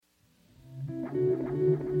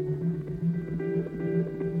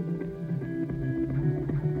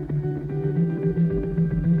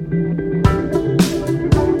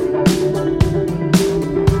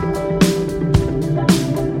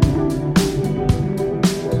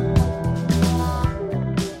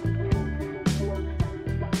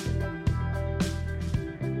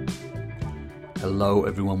Hello,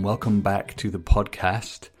 everyone. Welcome back to the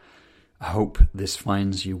podcast. I hope this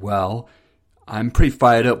finds you well. I'm pretty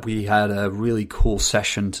fired up. We had a really cool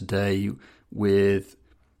session today with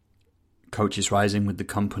Coaches Rising with the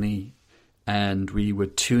company, and we were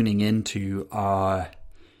tuning into our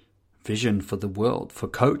vision for the world, for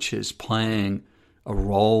coaches playing a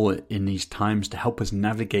role in these times to help us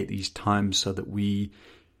navigate these times so that we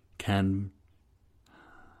can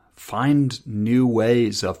find new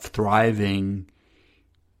ways of thriving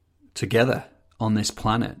together on this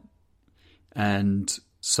planet. And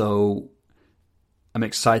so I'm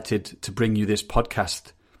excited to bring you this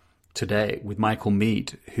podcast today with Michael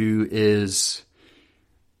Meade, who is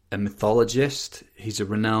a mythologist. He's a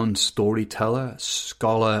renowned storyteller,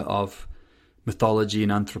 scholar of mythology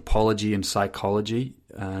and anthropology and psychology,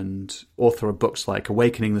 and author of books like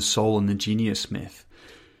Awakening the Soul and the Genius Myth.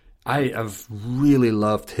 I have really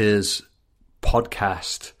loved his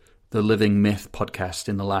podcast, the Living Myth podcast,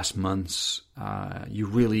 in the last months. You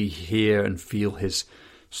really hear and feel his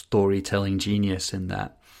storytelling genius in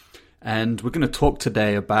that. And we're going to talk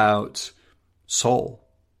today about soul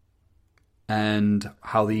and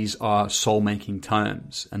how these are soul-making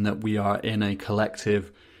times, and that we are in a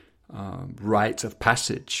collective rite of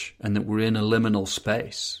passage, and that we're in a liminal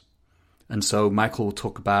space. And so Michael will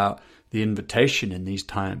talk about the invitation in these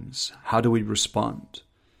times. How do we respond?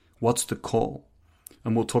 What's the call?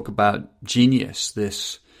 And we'll talk about genius,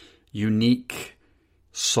 this unique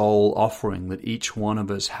soul offering that each one of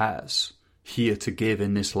us has here to give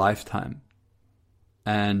in this lifetime.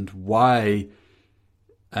 And why,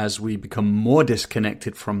 as we become more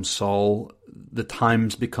disconnected from soul, the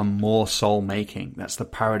times become more soul-making. That's the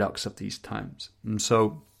paradox of these times. And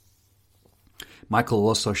so Michael will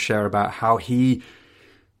also share about how he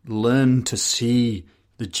learned to see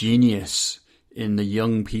the genius in the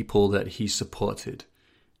young people that he supported.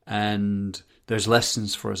 And there's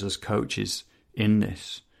lessons for us as coaches in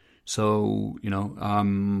this. So,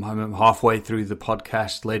 I'm halfway through the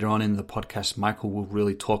podcast. Later on in the podcast, Michael will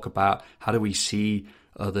really talk about how do we see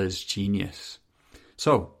others' genius.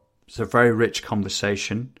 So, it's a very rich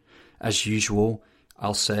conversation. As usual,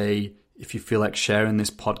 I'll say, if you feel like sharing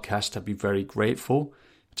this podcast, I'd be very grateful.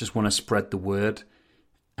 I just want to spread the word.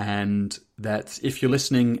 And that if you're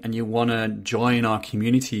listening and you want to join our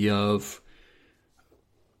community of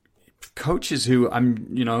coaches who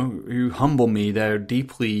humble me, they're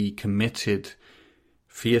deeply committed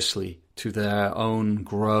fiercely to their own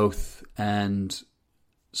growth and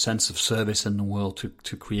sense of service in the world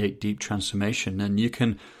to create deep transformation. And you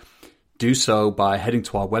can do so by heading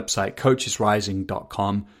to our website,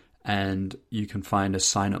 coachesrising.com, and you can find a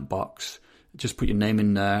sign-up box. Just put your name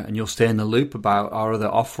in there and you'll stay in the loop about our other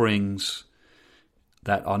offerings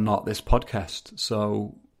that are not this podcast.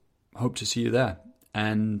 So hope to see you there.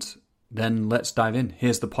 And then let's dive in.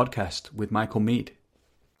 Here's the podcast with Michael Meade.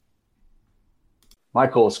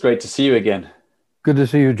 Michael, it's great to see you again. Good to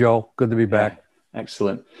see you, Joel. Good to be back. Yeah,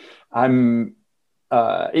 excellent. I'm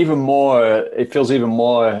it feels even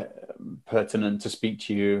more pertinent to speak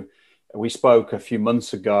to you. We spoke a few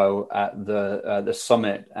months ago at the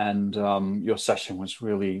summit, and your session was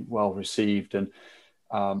really well received. And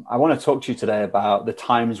I want to talk to you today about the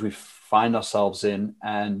times we find ourselves in,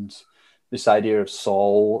 and this idea of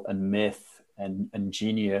soul and myth and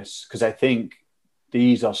genius, because I think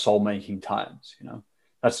these are soul-making times. And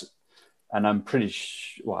I'm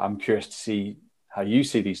I'm curious to see how you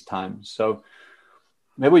see these times. So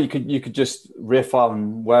maybe you could just riff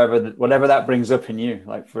on whatever that brings up in you,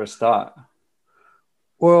 like for a start.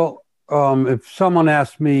 Well, if someone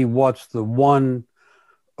asked me what's the one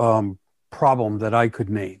problem that I could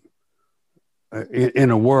name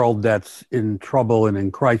in a world that's in trouble and in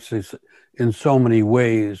crisis in so many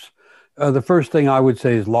ways, the first thing I would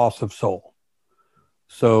say is loss of soul.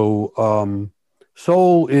 So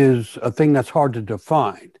soul is a thing that's hard to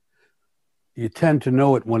define. You tend to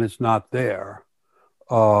know it when it's not there.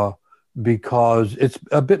 Because it's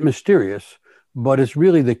a bit mysterious, but it's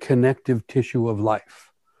really the connective tissue of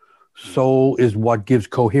life. Soul is what gives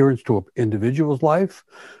coherence to an individual's life.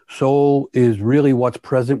 Soul is really what's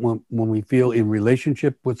present when we feel in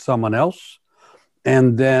relationship with someone else.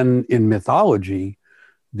 And then in mythology,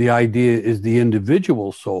 the idea is the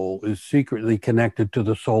individual soul is secretly connected to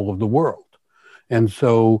the soul of the world. And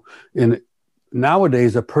so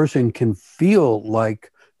nowadays, a person can feel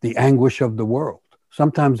like the anguish of the world.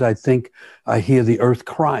 Sometimes I think I hear the earth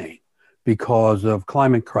crying because of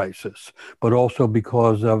climate crisis, but also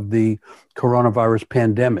because of the coronavirus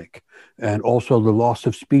pandemic, and also the loss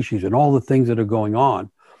of species and all the things that are going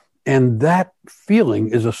on. And that feeling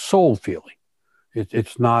is a soul feeling.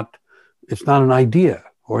 It's not an idea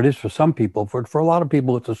or it is for some people. For a lot of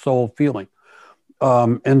people, it's a soul feeling.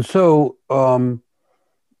 And so, on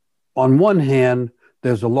one hand,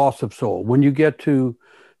 there's a loss of soul. When you get to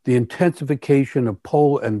the intensification of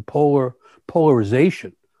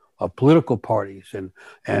polarization of political parties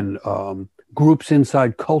and groups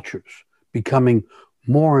inside cultures becoming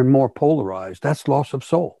more and more polarized, that's loss of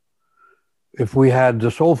soul. If we had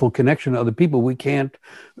the soulful connection to other people, we can't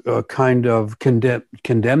kind of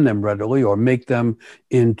condemn them readily or make them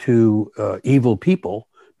into evil people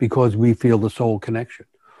because we feel the soul connection.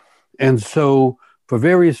 And so, for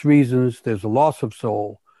various reasons, there's a loss of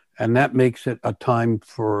soul, and that makes it a time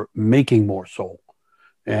for making more soul.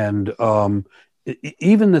 And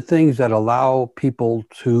even the things that allow people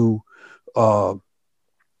to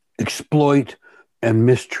exploit and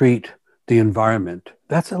mistreat the environment,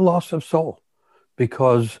 that's a loss of soul.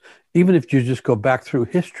 Because even if you just go back through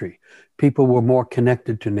history, people were more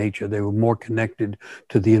connected to nature. They were more connected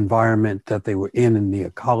to the environment that they were in and the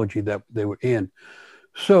ecology that they were in.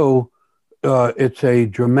 So it's a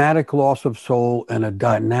dramatic loss of soul and a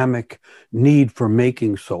dynamic need for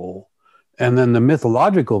making soul. And then the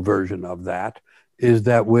mythological version of that is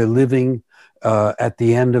that we're living at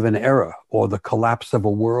the end of an era or the collapse of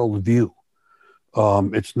a world view.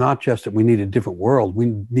 It's not just that we need a different world.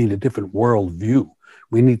 We need a different world view.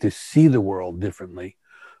 We need to see the world differently.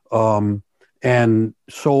 And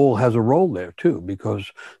soul has a role there too,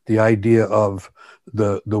 because the idea of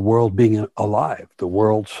the world being alive, the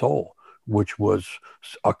world soul, which was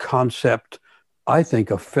a concept, I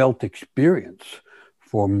think, a felt experience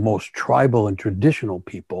for most tribal and traditional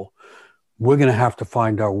people. We're going to have to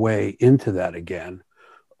find our way into that again.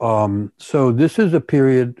 So this is a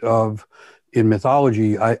period of, in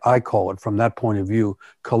mythology, I call it, from that point of view,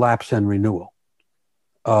 collapse and renewal.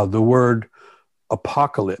 The word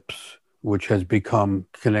apocalypse, which has become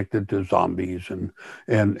connected to zombies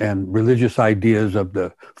and religious ideas of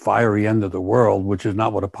the fiery end of the world, which is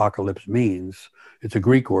not what apocalypse means. It's a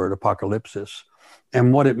Greek word, apocalypsis.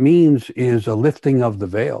 And what it means is a lifting of the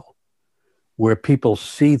veil, where people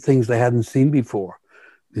see things they hadn't seen before.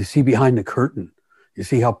 They see behind the curtain. You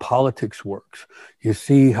see how politics works. You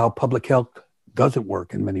see how public health doesn't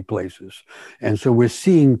work in many places. And so we're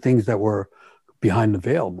seeing things that were behind the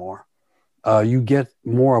veil more. You get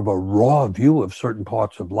more of a raw view of certain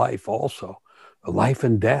parts of life also, life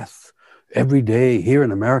and death. Every day here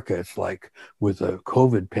in America, it's like with the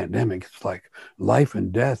COVID pandemic, it's like life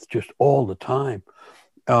and death just all the time.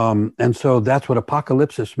 And so that's what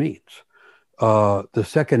apocalypsis means. The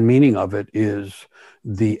second meaning of it is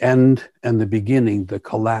the end and the beginning, the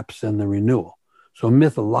collapse and the renewal. So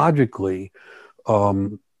mythologically,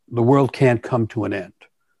 the world can't come to an end.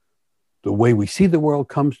 The way we see the world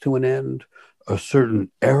comes to an end. A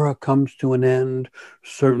certain era comes to an end.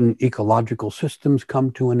 Certain ecological systems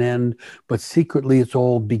come to an end. But secretly, it's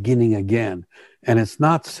all beginning again. And it's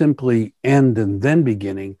not simply end and then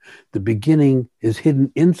beginning. The beginning is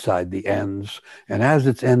hidden inside the ends. And as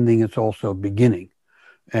it's ending, it's also beginning.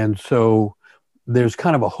 And so there's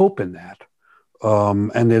kind of a hope in that.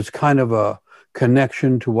 And there's kind of a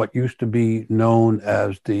connection to what used to be known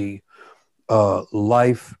as the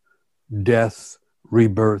life, death,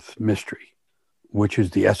 rebirth mystery, which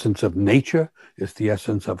is the essence of nature, it's the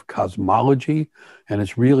essence of cosmology, and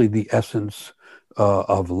it's really the essence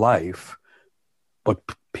of life. But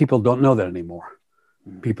people don't know that anymore.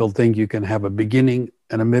 People think you can have a beginning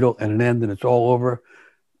and a middle and an end and it's all over.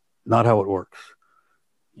 Not how it works.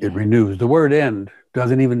 It renews. The word end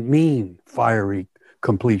doesn't even mean fiery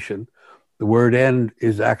completion. The word end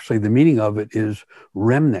is actually, the meaning of it is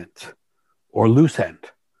remnant or loose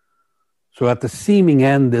end. So at the seeming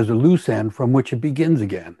end, there's a loose end from which it begins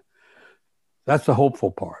again. That's the hopeful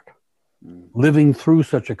part. Living through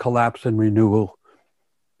such a collapse and renewal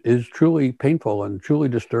is truly painful and truly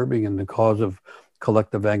disturbing and the cause of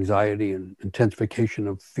collective anxiety and intensification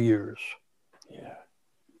of fears. Yeah.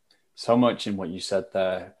 So much in what you said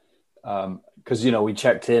there. Because, we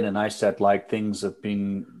checked in and I said, like, things have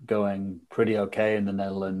been going pretty okay in the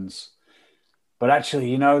Netherlands. But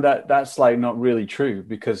actually, that's like not really true,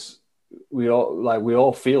 because we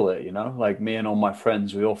all feel it, like me and all my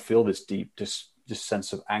friends, we all feel this deep, this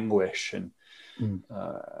sense of anguish and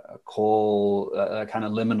a call, a kind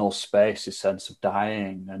of liminal space, a sense of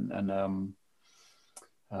dying and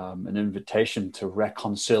an invitation to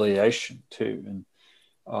reconciliation too.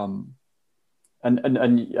 And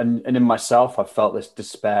in myself, I felt this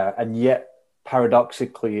despair, and yet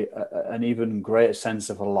paradoxically, an even greater sense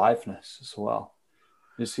of aliveness as well.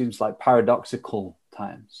 It seems like paradoxical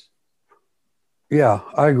times. Yeah,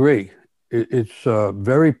 I agree. It's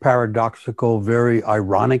very paradoxical, very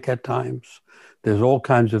ironic at times. There's all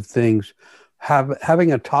kinds of things.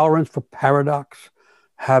 Having a tolerance for paradox,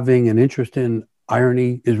 having an interest in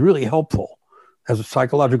irony is really helpful as a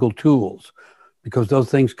psychological tools, because those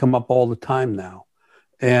things come up all the time now.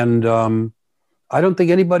 And I don't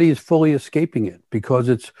think anybody is fully escaping it, because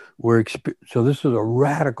so this is a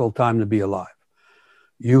radical time to be alive.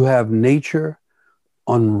 You have nature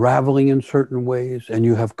unraveling in certain ways, and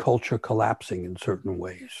you have culture collapsing in certain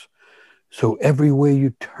ways. So every way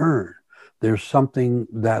you turn, there's something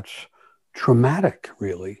that's traumatic,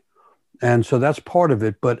 really. And so that's part of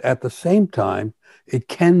it. But at the same time, it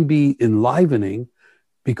can be enlivening,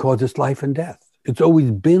 because it's life and death. It's always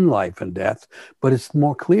been life and death, but it's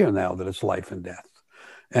more clear now that it's life and death.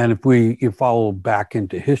 And if you follow back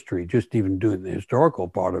into history, just even doing the historical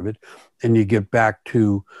part of it, and you get back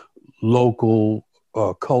to local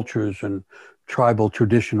cultures and tribal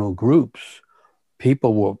traditional groups,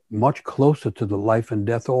 people were much closer to the life and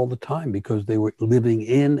death all the time, because they were living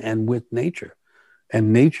in and with nature.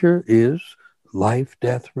 And nature is life,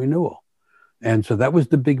 death, renewal. And so that was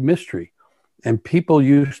the big mystery. And people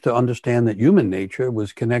used to understand that human nature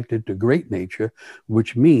was connected to great nature,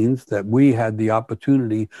 which means that we had the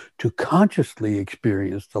opportunity to consciously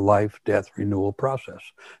experience the life, death, renewal process.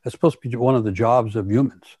 That's supposed to be one of the jobs of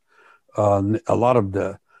humans. A lot of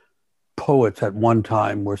the poets at one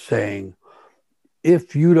time were saying,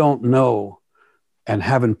 if you don't know and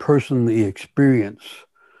haven't personally experienced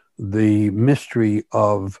the mystery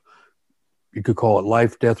of, you could call it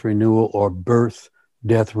life, death, renewal, or birth,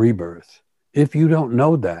 death, rebirth, if you don't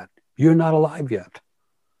know that, you're not alive yet.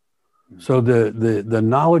 So the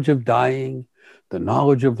knowledge of dying, the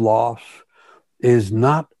knowledge of loss is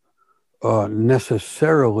not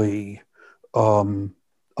necessarily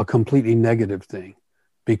a completely negative thing,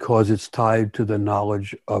 because it's tied to the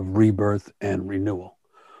knowledge of rebirth and renewal.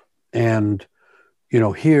 And,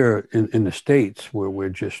 here in the States, where we're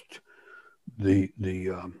just, the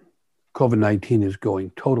COVID-19 is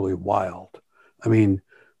going totally wild. I mean,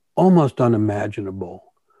 almost unimaginable.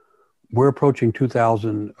 We're approaching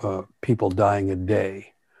 2,000 people dying a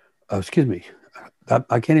day. Excuse me,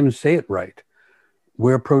 I can't even say it right.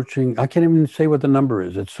 I can't even say what the number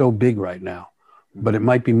is. It's so big right now, but it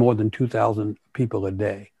might be more than 2,000 people a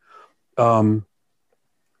day. And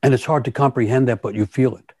it's hard to comprehend that, but you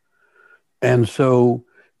feel it. And so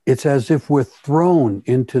it's as if we're thrown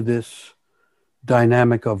into this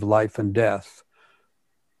dynamic of life and death.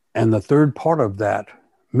 And the third part of that,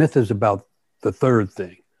 myth is about the third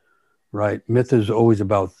thing, right? Myth is always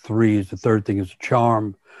about threes. The third thing is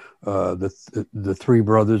charm. The three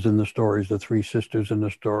brothers in the stories, the three sisters in the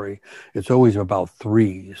story. It's always about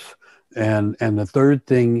threes. And the third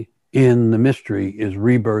thing in the mystery is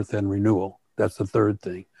rebirth and renewal. That's the third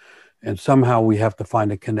thing. And somehow we have to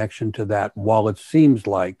find a connection to that, while it seems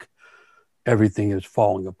like everything is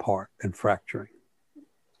falling apart and fracturing.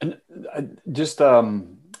 And just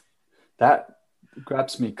that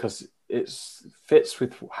grabs me, because it fits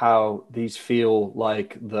with how these feel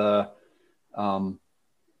like that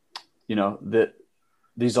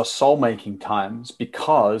these are soul-making times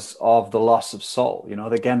because of the loss of soul.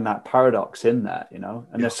 Again, that paradox in that. And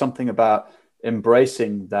there's something about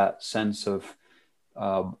embracing that sense of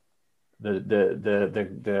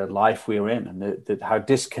the life we're in, and how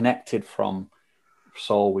disconnected from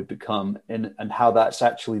soul we become, and how that's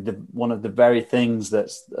actually one of the very things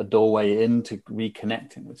that's a doorway into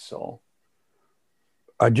reconnecting with soul.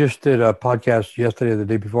 I just did a podcast yesterday or the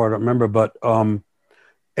day before, I don't remember, but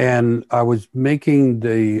and I was making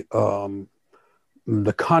the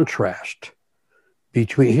contrast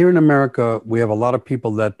between, here in America, we have a lot of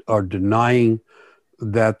people that are denying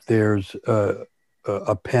that there's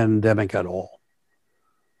a pandemic at all.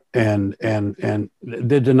 And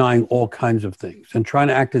they're denying all kinds of things and trying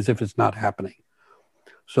to act as if it's not happening.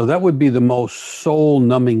 So that would be the most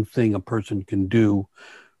soul-numbing thing a person can do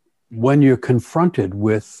when you're confronted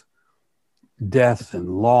with death and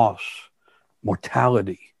loss,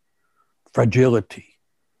 mortality, fragility.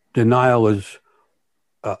 Denial is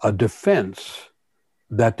a defense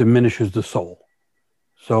that diminishes the soul.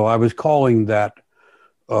 So I was calling that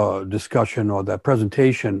discussion, or that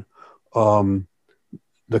presentation,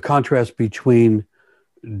 the contrast between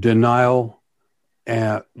denial,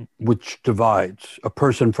 which divides a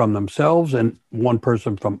person from themselves and one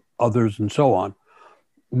person from others and so on,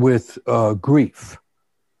 with grief,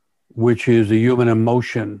 which is a human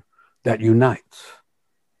emotion that unites,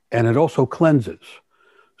 and it also cleanses.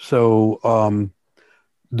 So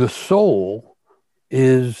the soul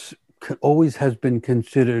always has been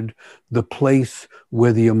considered the place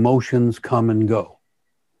where the emotions come and go.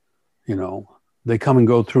 They come and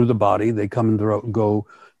go through the body. They come and go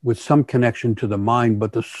with some connection to the mind,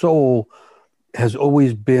 but the soul has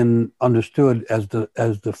always been understood as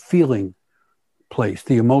the feeling place,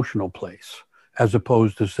 the emotional place, as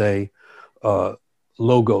opposed to, say,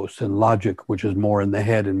 logos and logic, which is more in the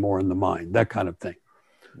head and more in the mind, that kind of thing.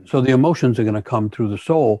 So the emotions are going to come through the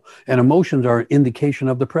soul, and emotions are an indication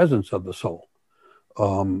of the presence of the soul.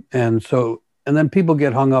 And then people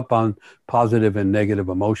get hung up on positive and negative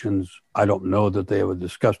emotions. I don't know that they ever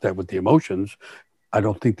discussed that with the emotions. I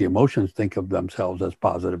don't think the emotions think of themselves as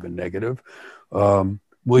positive and negative.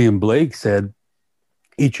 William Blake said,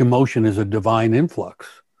 each emotion is a divine influx.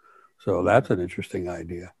 So that's an interesting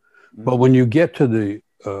idea. But when you get to the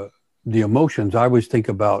emotions, I always think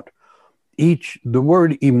about the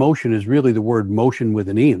word emotion is really the word motion with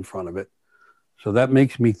an E in front of it. So that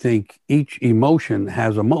makes me think each emotion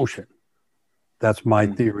has a motion. That's my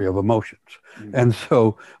theory of emotions. And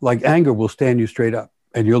so, like, anger will stand you straight up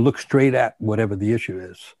and you'll look straight at whatever the issue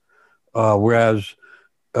is. Whereas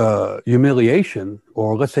humiliation,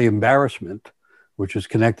 or let's say embarrassment, which is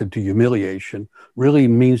connected to humiliation, really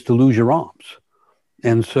means to lose your arms.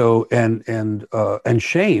 And so, and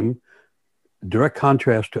shame, direct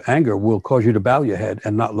contrast to anger, will cause you to bow your head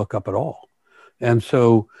and not look up at all. And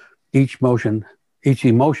so each emotion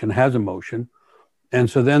has emotion. And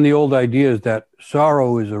so then the old idea is that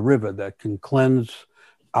sorrow is a river that can cleanse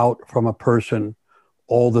out from a person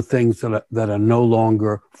all the things that are no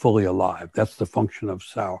longer fully alive. That's the function of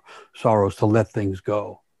sorrow, is to let things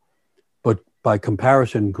go. But by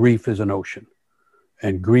comparison, grief is an ocean.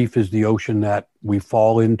 And grief is the ocean that we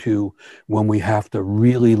fall into when we have to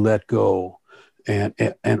really let go and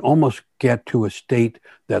almost get to a state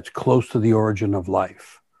that's close to the origin of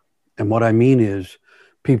life. And what I mean is,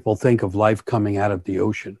 people think of life coming out of the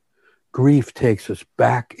ocean. Grief takes us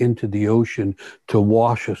back into the ocean to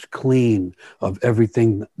wash us clean of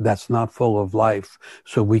everything that's not full of life,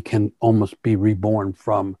 so we can almost be reborn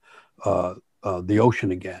from the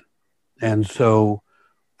ocean again. And so,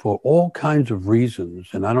 for all kinds of reasons,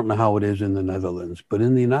 and I don't know how it is in the Netherlands, but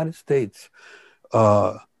in the United States,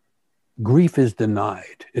 grief is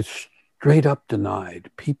denied. It's straight up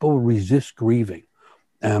denied. People resist grieving.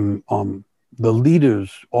 The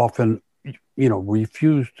leaders often,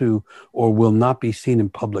 refuse to or will not be seen in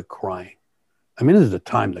public crying. I mean, this is a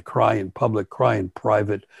time to cry in public, cry in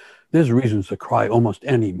private. There's reasons to cry almost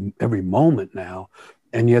every moment now,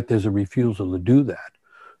 and yet there's a refusal to do that.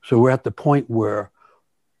 So we're at the point where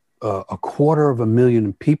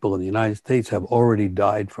 250,000 people in the United States have already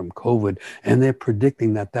died from COVID, and they're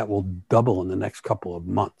predicting that will double in the next couple of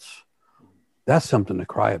months. That's something to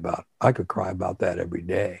cry about. I could cry about that every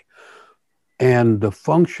day. And the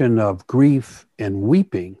function of grief and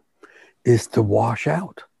weeping is to wash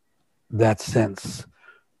out that sense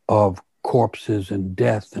of corpses and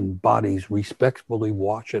death and bodies, respectfully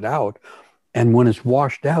wash it out. And when it's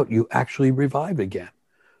washed out, you actually revive again.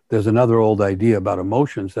 There's another old idea about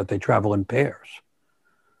emotions, that they travel in pairs.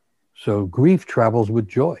 So grief travels with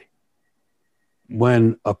joy.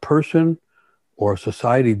 When a person or a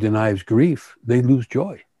society denies grief, they lose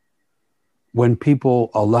joy. When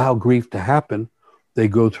people allow grief to happen, they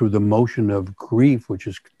go through the motion of grief, which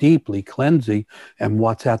is deeply cleansing, and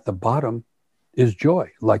what's at the bottom is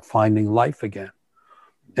joy, like finding life again.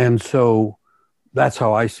 And so that's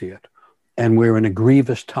how I see it. And we're in a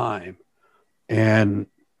grievous time. And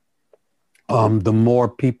the more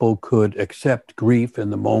people could accept grief in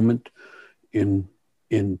the moment, in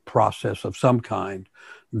process of some kind,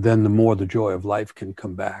 then the more the joy of life can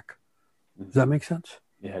come back. Does that make sense?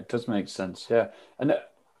 Yeah, it does make sense. Yeah. And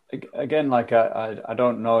again, like I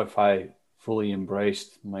don't know if I fully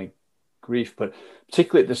embraced my grief, but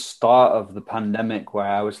particularly at the start of the pandemic, where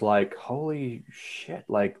I was like, holy shit,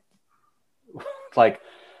 like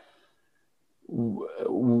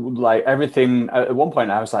everything, at one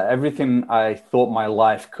point I was like, everything I thought my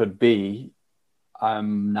life could be,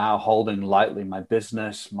 I'm now holding lightly: my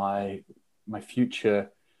business, my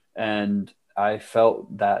future. And I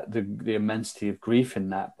felt that the immensity of grief in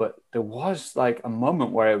that. But there was like a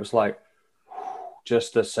moment where it was like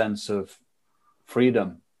just a sense of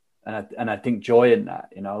freedom. And I think joy in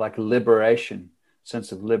that, like a liberation,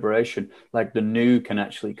 sense of liberation, like the new can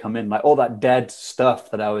actually come in, like all that dead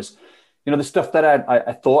stuff that I was, the stuff that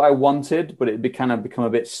I thought I wanted, but it kind of become a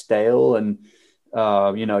bit stale, and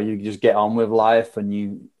you just get on with life, but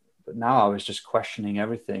now I was just questioning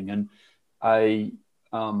everything. And I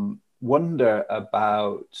wonder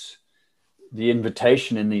about the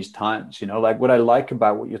invitation in these times, like what I like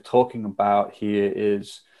about what you're talking about here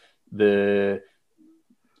is the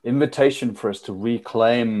invitation for us to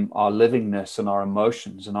reclaim our livingness and our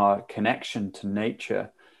emotions and our connection to nature.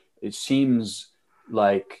 It seems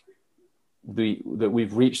like that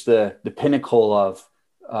we've reached the pinnacle of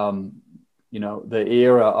the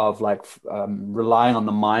era of like relying on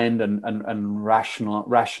the mind and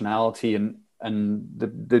rationality and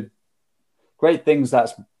the great things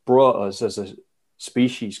that's brought us as a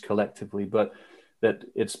species collectively, but that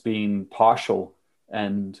it's been partial,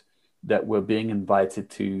 and that we're being invited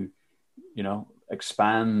to,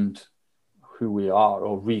 expand who we are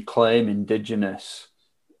or reclaim indigenous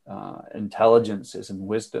intelligences and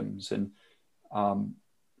wisdoms. And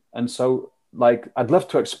so, like, I'd love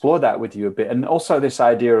to explore that with you a bit. And also this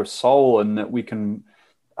idea of soul, and that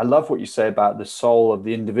I love what you say about the soul of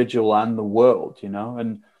the individual and the world,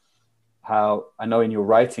 and how I know in your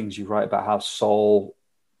writings, you write about how soul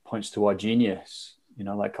points to our genius,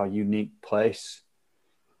 like our unique place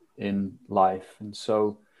in life. And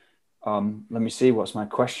so let me see, what's my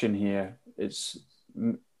question here? It's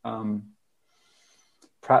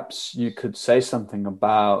perhaps you could say something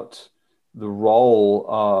about the role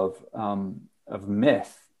of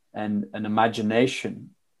myth and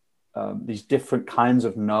imagination, these different kinds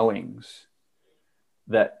of knowings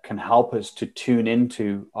that can help us to tune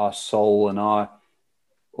into our soul and our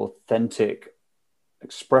authentic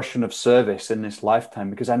expression of service in this lifetime.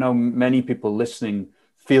 Because I know many people listening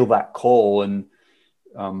feel that call and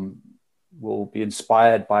will be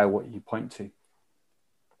inspired by what you point to.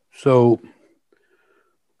 So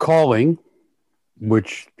calling,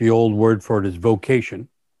 which the old word for it is vocation,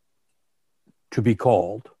 to be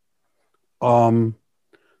called.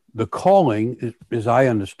 The calling, as I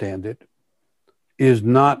understand it, is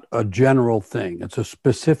not a general thing. It's a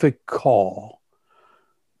specific call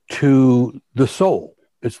to the soul.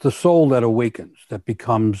 It's the soul that awakens, that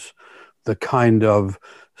becomes the kind of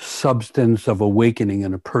substance of awakening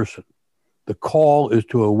in a person. The call is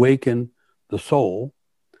to awaken the soul,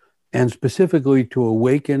 and specifically to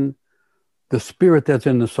awaken the spirit that's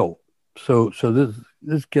in the soul. So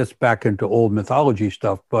this gets back into old mythology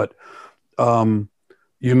stuff, but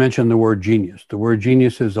you mentioned the word genius. The word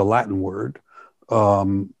genius is a Latin word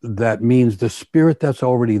that means the spirit that's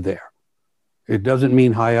already there. It doesn't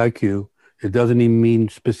mean high IQ. It doesn't even mean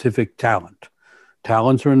specific talent.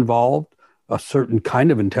 Talents are involved. A certain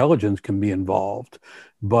kind of intelligence can be involved,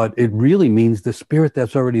 but it really means the spirit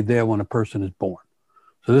that's already there when a person is born.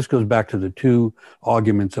 So this goes back to the two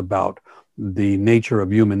arguments about the nature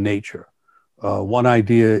of human nature. One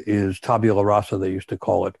idea is tabula rasa, they used to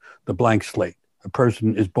call it, the blank slate. A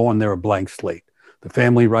person is born, they're a blank slate. The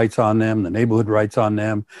family writes on them, the neighborhood writes on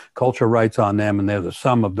them, culture writes on them, and they're the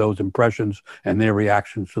sum of those impressions and their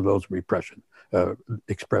reactions to those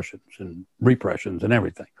expressions and repressions and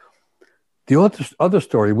everything. The other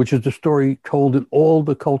story, which is the story told in all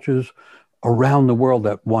the cultures around the world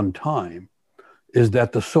at one time, is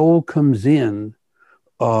that the soul comes in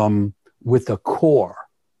with a core,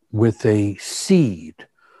 with a seed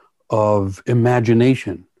of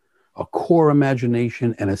imagination, a core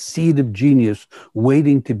imagination and a seed of genius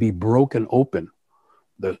waiting to be broken open.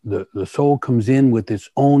 The soul comes in with its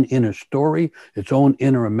own inner story, its own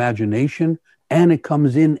inner imagination, and it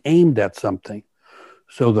comes in aimed at something.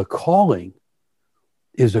 So the calling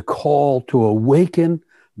is a call to awaken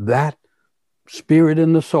that spirit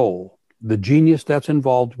in the soul, the genius that's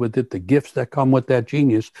involved with it, the gifts that come with that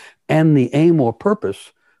genius, and the aim or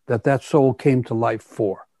purpose that soul came to life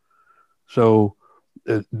for. So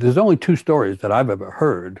there's only two stories that I've ever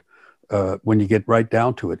heard when you get right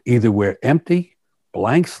down to it. Either we're empty,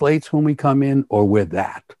 blank slates when we come in, or we're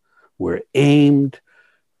that. We're aimed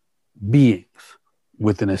beings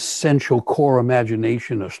with an essential core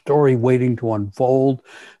imagination, a story waiting to unfold.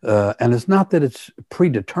 And it's not that it's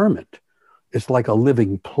predetermined. It's like a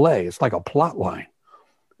living play. It's like a plot line.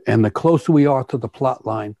 And the closer we are to the plot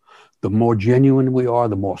line, the more genuine we are,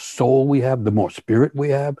 the more soul we have, the more spirit we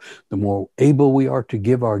have, the more able we are to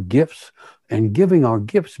give our gifts. And giving our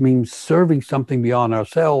gifts means serving something beyond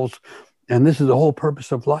ourselves. And this is the whole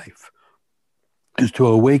purpose of life, is to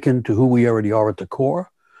awaken to who we already are at the core,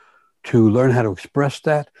 to learn how to express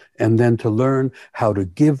that, and then to learn how to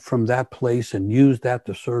give from that place and use that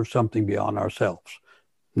to serve something beyond ourselves.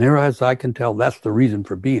 Near as I can tell, that's the reason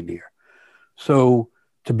for being here. So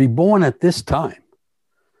to be born at this time,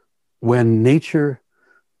 when nature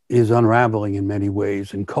is unraveling in many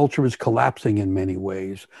ways and culture is collapsing in many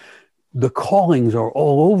ways, the callings are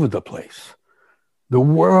all over the place. The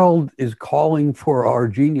world is calling for our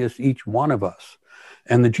genius, each one of us.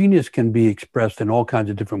 And the genius can be expressed in all kinds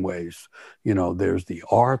of different ways. You know, there's the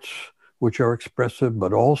arts, which are expressive,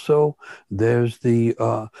 but also there's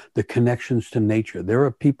the connections to nature. There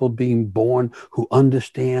are people being born who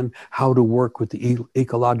understand how to work with the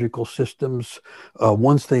ecological systems.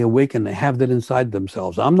 Once they awaken, they have that inside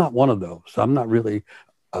themselves. I'm not one of those.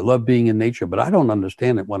 I love being in nature, but I don't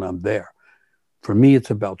understand it when I'm there. For me,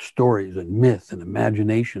 it's about stories and myth and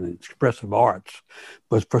imagination and expressive arts.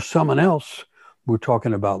 But for someone else, we're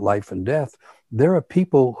talking about life and death. There are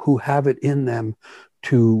people who have it in them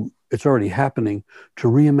it's already happening, to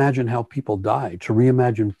reimagine how people die, to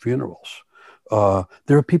reimagine funerals.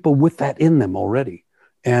 There are people with that in them already.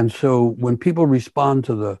 And so when people respond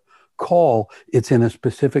to the call, it's in a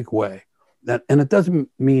specific way. And it doesn't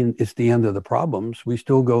mean it's the end of the problems. We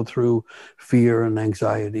still go through fear and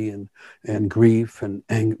anxiety and grief,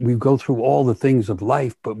 and we go through all the things of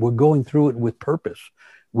life, but we're going through it with purpose.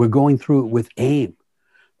 We're going through it with aim.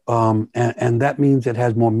 And that means it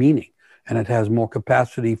has more meaning and it has more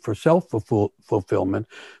capacity for self-fulfillment.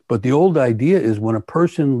 But the old idea is when a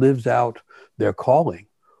person lives out their calling,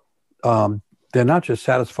 they're not just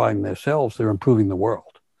satisfying themselves, they're improving the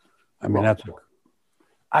world. I mean,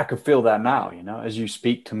 I could feel that now, as you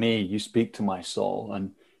speak to me, you speak to my soul,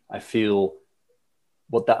 and I feel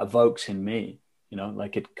what that evokes in me,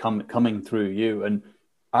 like it coming through you. And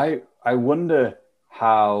I wonder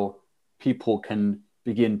how people can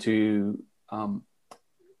begin to,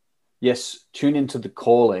 tune into the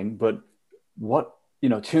calling, but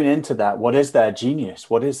tune into that. What is their genius?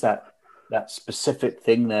 What is that specific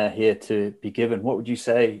thing they're here to be given? What would you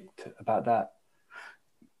say about that?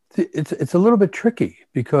 It's a little bit tricky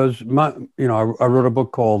because I wrote a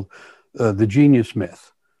book called The Genius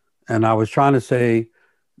Myth, and I was trying to say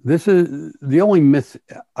this is the only myth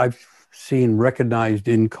I've seen recognized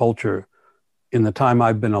in culture in the time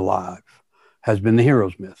I've been alive has been the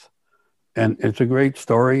hero's myth. And it's a great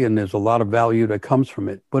story, and there's a lot of value that comes from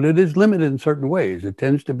it, but it is limited in certain ways. It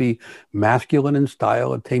tends to be masculine in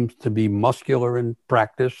style. It tends to be muscular in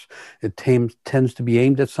practice. It tends to be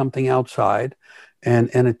aimed at something outside.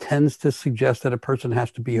 And it tends to suggest that a person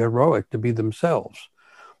has to be heroic to be themselves.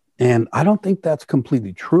 And I don't think that's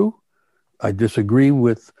completely true. I disagree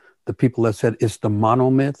with the people that said it's the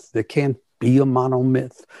monomyth. There can't be a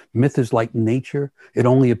monomyth. Myth is like nature. It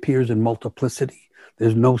only appears in multiplicity.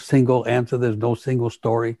 There's no single answer. There's no single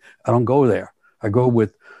story. I don't go there. I go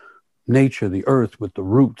with nature, the earth, with the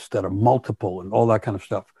roots that are multiple and all that kind of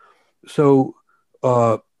stuff. So,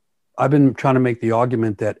 I've been trying to make the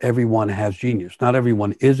argument that everyone has genius. Not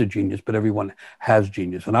everyone is a genius, but everyone has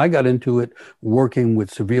genius. And I got into it working with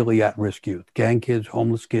severely at-risk youth, gang kids,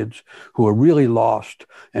 homeless kids who are really lost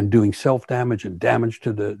and doing self-damage and damage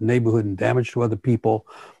to the neighborhood and damage to other people.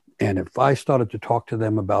 And if I started to talk to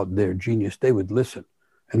them about their genius, they would listen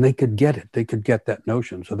and they could get it. They could get that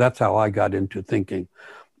notion. So that's how I got into thinking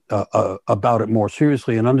about it more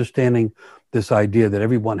seriously and understanding this idea that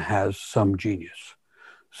everyone has some genius.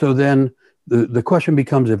 So then the question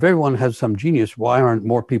becomes, if everyone has some genius, why aren't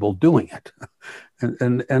more people doing it?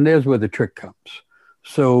 and there's where the trick comes.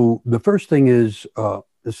 So the first thing is,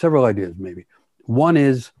 there's several ideas maybe. One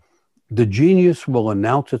is the genius will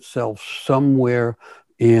announce itself somewhere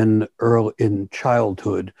in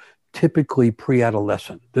childhood, typically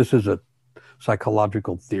pre-adolescent. This is a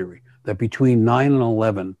psychological theory that between 9 and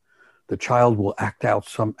 11, the child will act out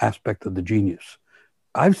some aspect of the genius.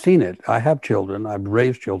 I've seen it. I have children. I've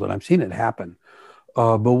raised children. I've seen it happen.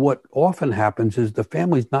 But what often happens is the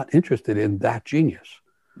family's not interested in that genius.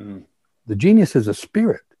 Mm. The genius is a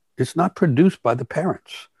spirit. It's not produced by the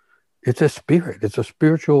parents. It's a spirit. It's a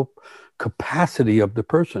spiritual capacity of the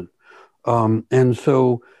person. And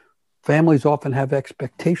so families often have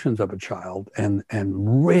expectations of a child, and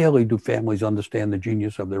rarely do families understand the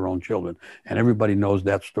genius of their own children. And everybody knows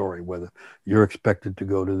that story, whether you're expected to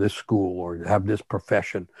go to this school or have this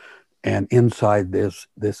profession, and inside this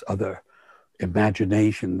other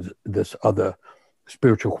imagination, this other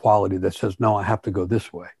spiritual quality that says, no, I have to go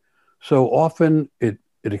this way. So often it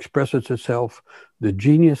expresses itself. The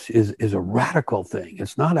genius is a radical thing.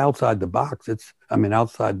 It's not outside the box.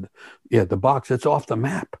 Outside the box. It's off the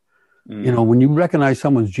map. Mm. When you recognize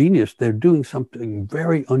someone's genius, they're doing something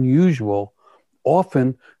very unusual,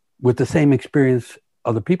 often with the same experience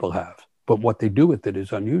other people have, but what they do with it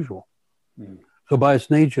is unusual. Mm. So by its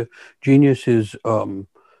nature, genius is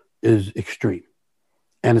extreme,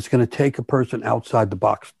 and it's going to take a person outside the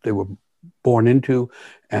box they were born into,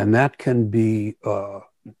 and that can be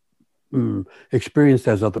experienced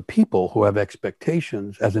as other people who have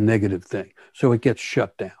expectations as a negative thing. So it gets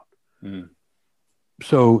shut down. Mm.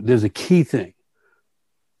 So there's a key thing.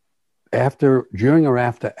 During or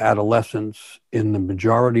after adolescence, in the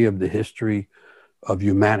majority of the history of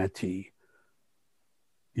humanity,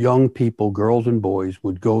 young people, girls and boys,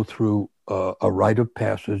 would go through a rite of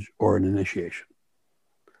passage or an initiation.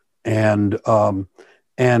 And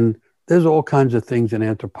there's all kinds of things in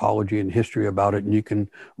anthropology and history about it, and you can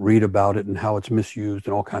read about it and how it's misused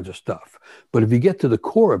and all kinds of stuff. But if you get to the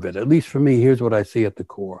core of it, at least for me, here's what I see at the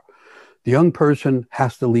core. The young person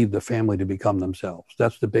has to leave the family to become themselves.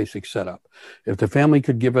 That's the basic setup. If the family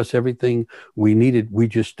could give us everything we needed, we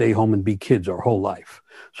just stay home and be kids our whole life.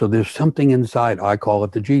 So there's something inside, I call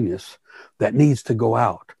it the genius, that needs to go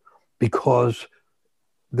out because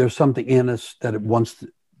there's something in us that it wants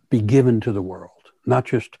to be given to the world, not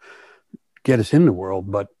just get us in the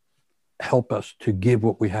world, but help us to give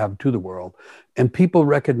what we have to the world. And people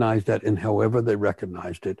recognized that in however they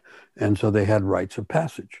recognized it. And so they had rites of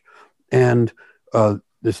passage. And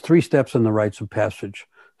there's 3 steps in the rites of passage.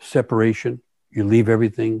 Separation, you leave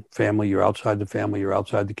everything, family, you're outside the family, you're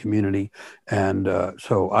outside the community. And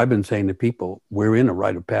so I've been saying to people, we're in a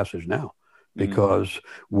rite of passage now because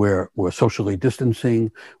we're socially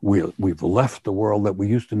distancing. We've left the world that we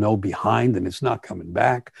used to know behind and it's not coming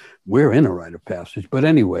back. We're in a rite of passage. But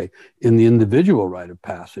anyway, in the individual rite of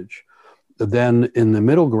passage, then in the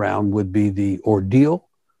middle ground would be the ordeal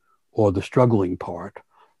or the struggling part.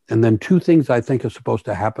 And then 2 things I think are supposed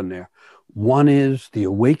to happen there. One is the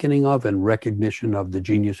awakening of and recognition of the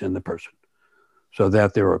genius in the person. So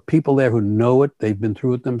that there are people there who know it, they've been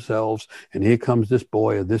through it themselves, and here comes this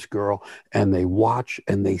boy or this girl, and they watch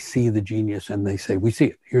and they see the genius and they say, we see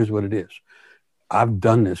it, here's what it is. I've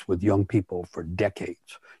done this with young people for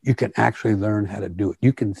decades. You can actually learn how to do it.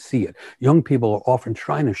 You can see it. Young people are often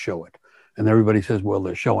trying to show it. And everybody says, well,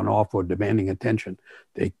 they're showing off or demanding attention.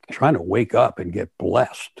 They're trying to wake up and get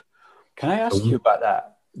blessed. Can I ask you about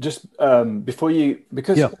that? Just before you,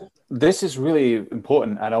 because this is really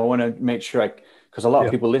important, and I want to make sure, because a lot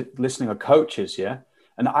of people listening are coaches,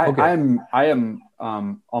 and I am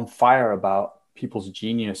on fire about people's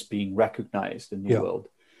genius being recognized in the world,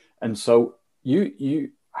 and so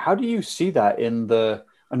you, how do you see that in the?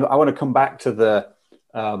 And I want to come back to the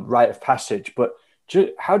rite of passage, but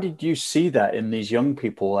how did you see that in these young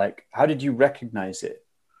people? Like, how did you recognize it?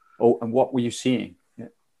 Oh, and what were you seeing? Yeah.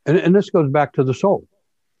 And this goes back to the soul.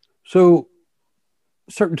 So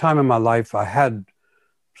a certain time in my life, I had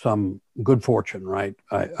some good fortune, right?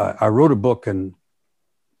 I wrote a book and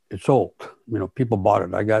it sold. You know, people bought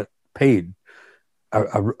it. I got paid.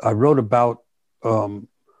 I wrote about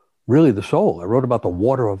really the soul. I wrote about the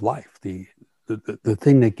water of life, the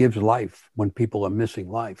thing that gives life when people are missing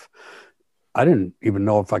life. I didn't even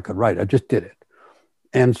know if I could write. I just did it.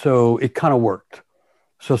 And so it kind of worked.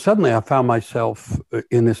 So suddenly I found myself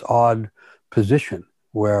in this odd position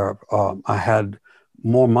where I had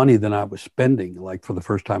more money than I was spending, like for the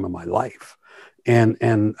first time in my life. And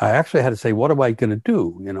I actually had to say, what am I going to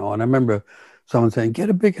do? You know, and I remember someone saying, get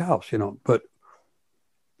a big house, you know, but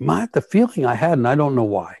the feeling I had, and I don't know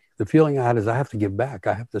why, the feeling I had is I have to give back.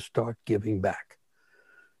 I have to start giving back.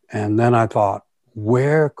 And then I thought,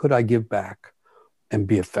 where could I give back and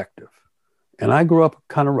be effective? And I grew up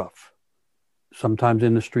kind of rough, sometimes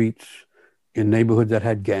in the streets, in neighborhoods that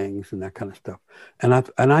had gangs and that kind of stuff. And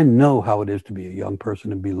I know how it is to be a young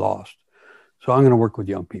person and be lost. So I'm going to work with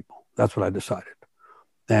young people. That's what I decided.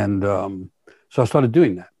 And so I started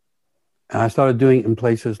doing that. And I started doing it in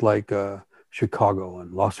places like Chicago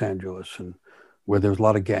and Los Angeles, and where there was a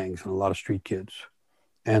lot of gangs and a lot of street kids.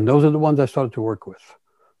 And those are the ones I started to work with.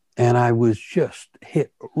 And I was just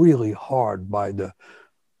hit really hard by the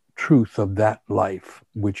truth of that life,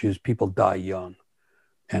 which is people die young.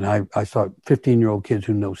 And I saw 15-year-old kids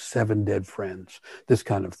who know 7 dead friends, this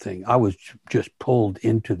kind of thing. I was just pulled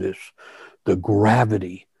into this, the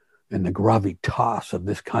gravity and the gravitas of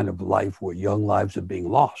this kind of life where young lives are being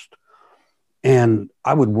lost. And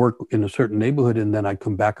I would work in a certain neighborhood, and then I'd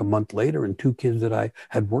come back a month later, and 2 kids that I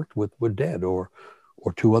had worked with were dead, or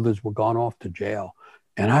 2 others were gone off to jail.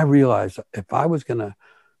 And I realized if I was going to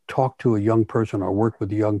talk to a young person or work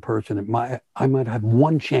with a young person, I might have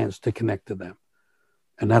one chance to connect to them.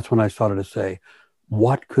 And that's when I started to say,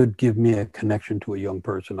 what could give me a connection to a young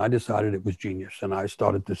person? I decided it was genius. And I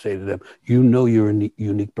started to say to them, you know, you're a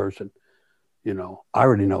unique person. You know, I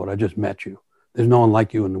already know it. I just met you. There's no one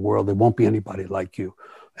like you in the world. There won't be anybody like you.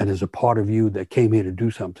 And there's a part of you that came here to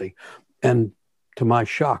do something. And to my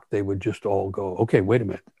shock, they would just all go, okay, wait a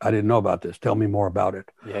minute. I didn't know about this. Tell me more about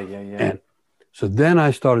it. Yeah. And so then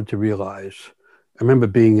I started to realize, I remember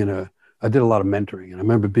being I did a lot of mentoring, and I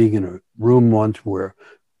remember being in a room once where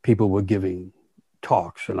people were giving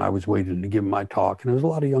talks, and I was waiting to give my talk, and there was a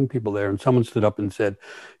lot of young people there, and someone stood up and said,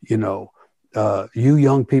 you know, you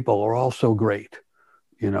young people are all so great,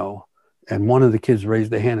 you know. And one of the kids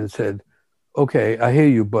raised their hand and said, okay, I hear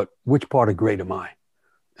you, but which part of great am I?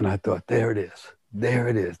 And I thought, there it is. There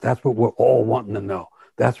it is. That's what we're all wanting to know.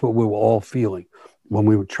 That's what we were all feeling when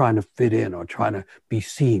we were trying to fit in or trying to be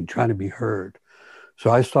seen, trying to be heard. So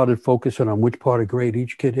I started focusing on which part of great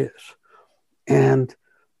each kid is. And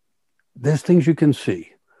there's things you can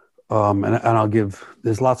see. And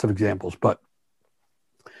there's lots of examples, but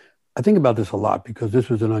I think about this a lot because this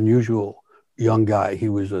was an unusual young guy. He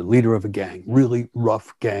was a leader of a gang, really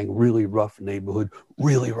rough gang, really rough neighborhood,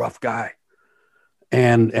 really rough guy.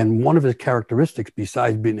 And one of his characteristics,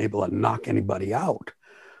 besides being able to knock anybody out,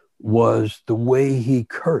 was the way he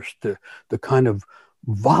cursed, the kind of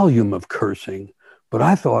volume of cursing. But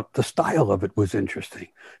I thought the style of it was interesting.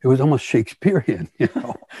 It was almost Shakespearean, you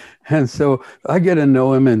know. And so I get to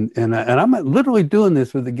know him, and I'm literally doing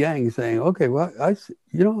this with the gang, saying, okay, well,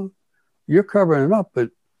 you're covering it up,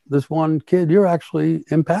 but this one kid, you're actually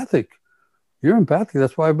empathic. You're empathic.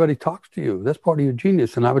 That's why everybody talks to you. That's part of your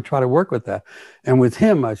genius. And I would try to work with that. And with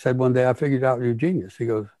him, I said one day, I figured out your genius. He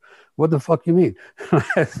goes, what the fuck you mean?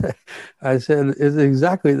 I said, it's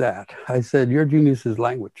exactly that. I said, your genius is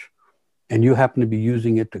language. And you happen to be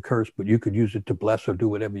using it to curse, but you could use it to bless or do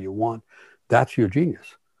whatever you want. That's your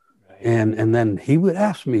genius. Right. And then he would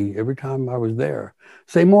ask me every time I was there,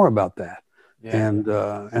 say more about that.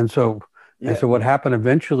 Yeah. And so what happened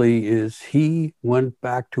eventually is he went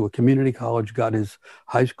back to a community college, got his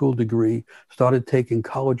high school degree, started taking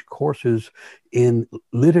college courses in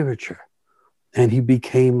literature, and he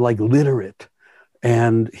became like literate,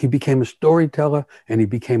 and he became a storyteller, and he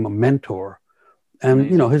became a mentor. And,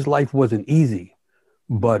 you know, his life wasn't easy,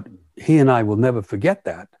 but he and I will never forget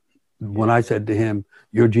that. When I said to him,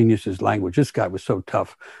 your genius is language, this guy was so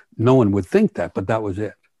tough. No one would think that, but that was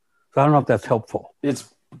it. So I don't know if that's helpful.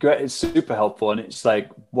 It's great. It's super helpful. And it's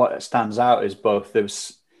like what stands out is both there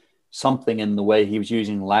was something in the way he was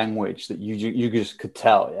using language that you just could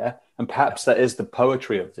tell. Yeah. And perhaps that is the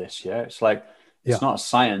poetry of this. Yeah. It's like, it's not a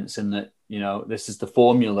science in that, you know, this is the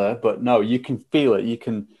formula, but no, you can feel it. You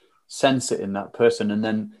can sense it in that person. And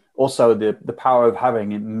then also the power of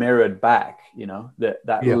having it mirrored back, you know,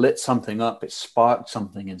 that lit something up. It sparked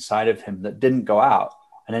something inside of him that didn't go out.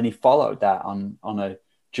 And then he followed that on a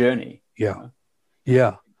journey. Yeah. You know?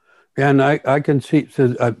 Yeah. And I can see,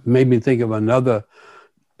 so it made me think of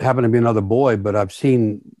happened to be another boy, but I've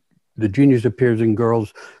seen the genius appears in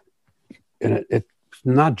girls, and it's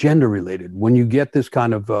not gender related. When you get this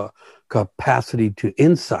kind of capacity to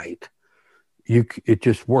insight, it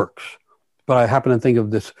just works. But I happen to think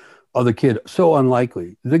of this other kid, so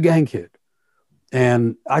unlikely, the gang kid.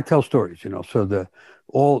 And I tell stories, you know, so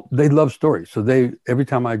they love stories. So every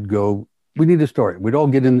time I'd go, we need a story. We'd all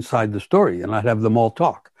get inside the story, and I'd have them all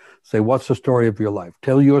talk. Say, what's the story of your life?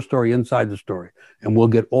 Tell your story inside the story, and we'll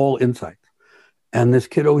get all insights. And this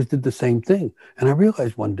kid always did the same thing. And I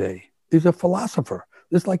realized one day, he's a philosopher.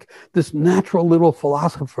 There's like this natural little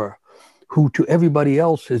philosopher who to everybody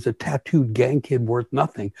else is a tattooed gang kid worth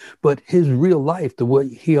nothing. But his real life, the way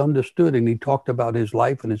he understood and he talked about his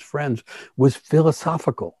life and his friends, was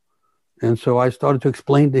philosophical. And so I started to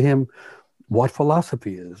explain to him what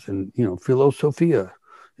philosophy is. And, you know, philosophia,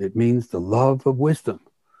 it means the love of wisdom.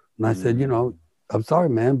 And I said, you know, I'm sorry,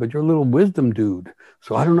 man, but you're a little wisdom dude.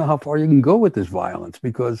 So I don't know how far you can go with this violence,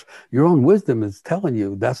 because your own wisdom is telling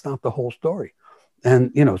you that's not the whole story.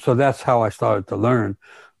 And, you know, so that's how I started to learn.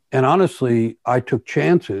 And honestly, I took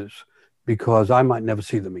chances because I might never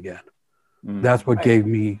see them again. That's what gave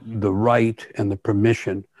me the right and the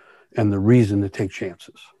permission and the reason to take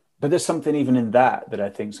chances. But there's something even in that I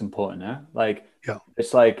think is important. Yeah? Like,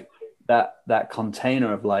 it's like that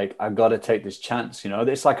container of like, I've got to take this chance, you know,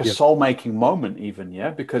 it's like a soul making moment even. Yeah.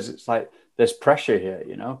 Because it's like, there's pressure here,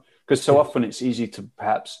 you know, because so often it's easy to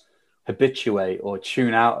perhaps habituate or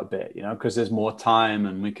tune out a bit, you know, because there's more time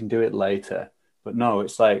and we can do it later. But no,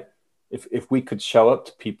 it's like, if we could show up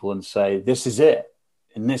to people and say, this is it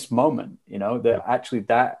in this moment, you know, that actually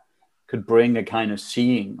that could bring a kind of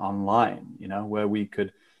seeing online, you know, where we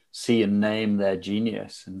could see and name their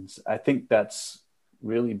genius. And I think that's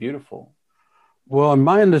really beautiful. Well, and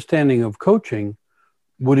my understanding of coaching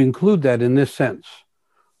would include that in this sense.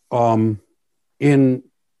 And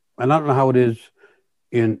I don't know how it is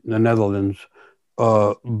in the Netherlands,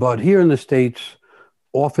 but here in the States,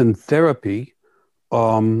 often therapy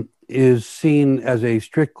is seen as a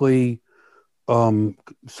strictly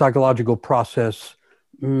psychological process,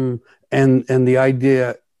 and the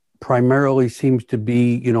idea primarily seems to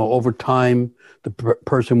be, you know, over time the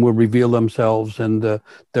person will reveal themselves and the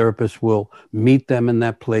therapist will meet them in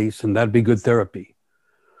that place, and that'd be good therapy.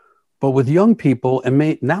 But with young people,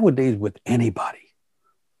 and nowadays with anybody,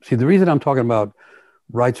 see, the reason I'm talking about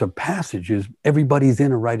rites of passage is everybody's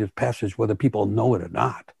in a rite of passage, whether people know it or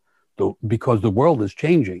not, because the world is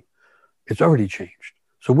changing. It's already changed.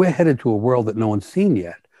 So we're headed to a world that no one's seen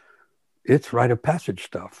yet. It's rite of passage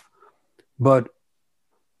stuff. But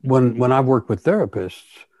when I work with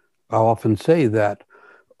therapists, I often say that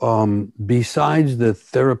besides the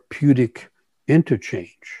therapeutic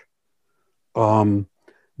interchange,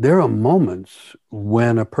 there are moments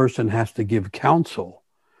when a person has to give counsel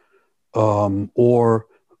or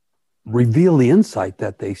reveal the insight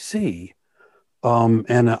that they see.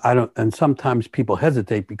 And sometimes people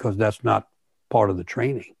hesitate because that's not part of the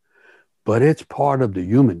training, but it's part of the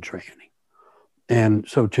human training. And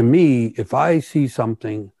so to me, if I see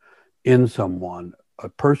something in someone, a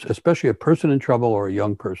person, especially a person in trouble or a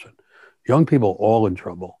young person, young people all in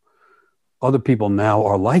trouble, other people now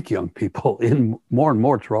are like young people in more and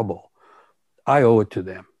more trouble, I owe it to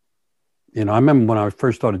them. You know, I remember when I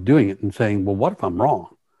first started doing it and saying, well, what if I'm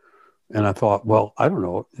wrong? And I thought, well, I don't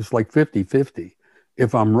know. It's like 50-50.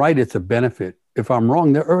 If I'm right, it's a benefit. If I'm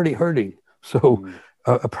wrong, they're already hurting. So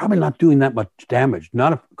probably not doing that much damage.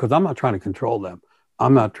 Not because I'm not trying to control them.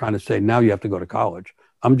 I'm not trying to say, now you have to go to college.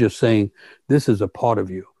 I'm just saying, this is a part of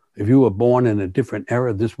you. If you were born in a different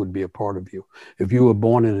era, this would be a part of you. If you were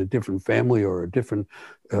born in a different family or a different,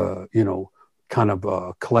 kind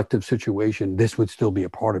of collective situation, this would still be a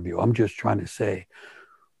part of you. I'm just trying to say,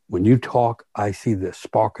 when you talk, I see the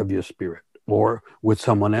spark of your spirit, or with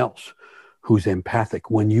someone else who's empathic.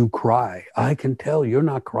 When you cry, I can tell you're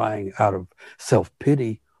not crying out of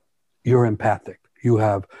self-pity. You're empathic. You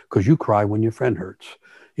have, because you cry when your friend hurts.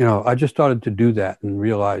 You know, I just started to do that and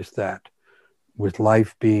realized that with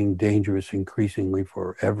life being dangerous increasingly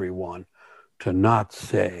for everyone, to not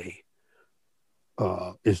say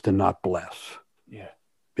is to not bless. Yeah.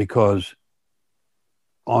 Because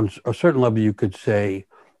on a certain level, you could say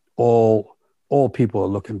all people are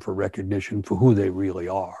looking for recognition for who they really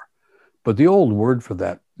are. But the old word for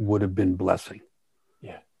that would have been blessing.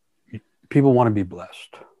 Yeah. People want to be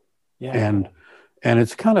blessed. Yeah. And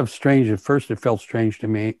it's kind of strange. At first, it felt strange to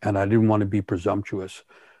me, and I didn't want to be presumptuous.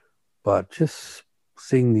 But just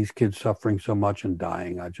seeing these kids suffering so much and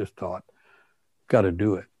dying, I just thought, got to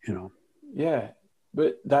do it, you know. Yeah.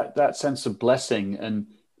 But that sense of blessing and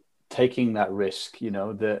taking that risk, you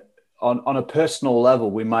know, that on a personal level,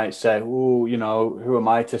 we might say, oh, you know, who am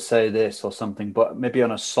I to say this or something? But maybe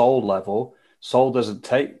on a soul level, soul doesn't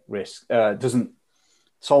take risk,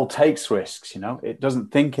 soul takes risks, you know, it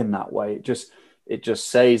doesn't think in that way. It just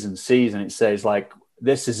says and sees, and it says, like,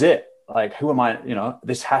 this is it. Like, who am I? You know,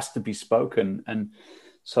 this has to be spoken. And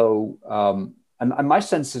so, and my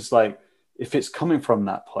sense is, like, if it's coming from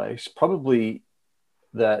that place, probably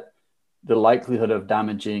that the likelihood of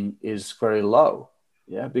damaging is very low.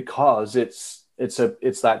 Yeah, because it's just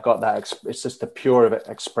a pure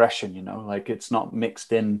expression, you know, like it's not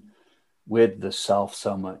mixed in with the self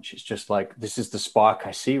so much. It's just like, this is the spark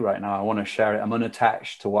I see right now. I want to share it. I'm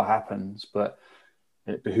unattached to what happens, but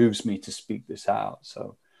it behooves me to speak this out.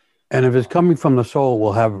 So, and if it's coming from the soul,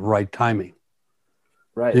 we'll have right timing.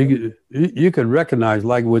 Right. You could recognize,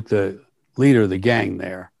 like with the leader of the gang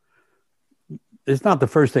there, it's not the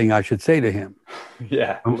first thing I should say to him.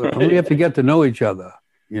 Yeah. We have to get to know each other.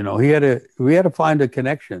 You know, we had to find a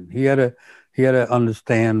connection. He had to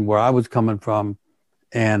understand where I was coming from,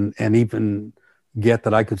 and even get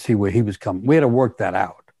that I could see where he was coming. We had to work that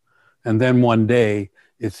out. And then one day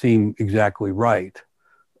it seemed exactly right.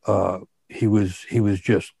 He was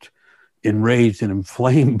just enraged and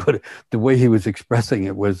inflamed, but the way he was expressing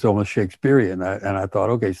it was almost Shakespearean. And I thought,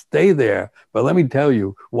 okay, stay there, but let me tell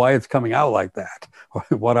you why it's coming out like that,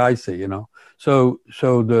 what I see, you know. So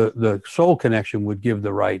the soul connection would give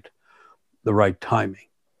the right timing.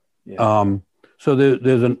 Yeah. So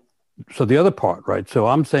the other part, right? So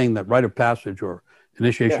I'm saying that rite of passage or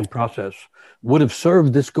initiation process would have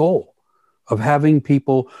served this goal of having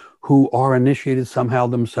people who are initiated somehow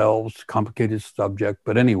themselves, complicated subject,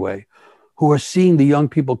 but anyway, who are seeing the young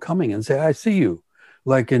people coming and say, I see you.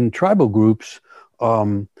 Like in tribal groups,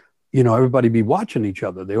 everybody be watching each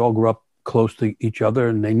other. They all grew up close to each other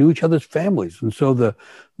and they knew each other's families. And so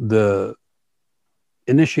the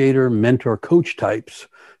initiator, mentor, coach types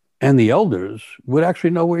and the elders would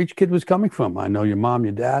actually know where each kid was coming from. I know your mom,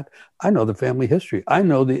 your dad. I know the family history. I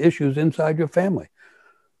know the issues inside your family.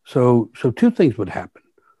 So two things would happen.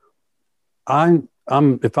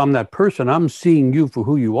 If I'm that person, I'm seeing you for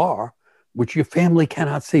who you are, which your family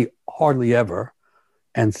cannot see hardly ever.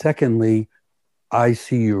 And secondly, I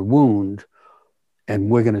see your wound and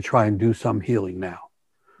we're going to try and do some healing now.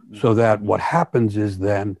 So that what happens is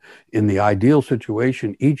then in the ideal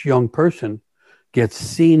situation, each young person gets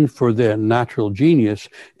seen for their natural genius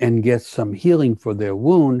and gets some healing for their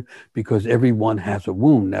wound, because everyone has a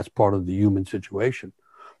wound. That's part of the human situation.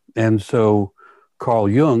 And so Carl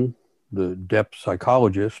Jung, the depth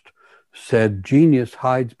psychologist, said genius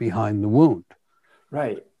hides behind the wound.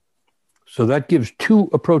 Right. So that gives two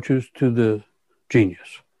approaches to the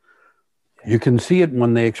genius. You can see it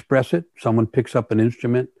when they express it. Someone picks up an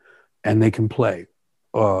instrument and they can play.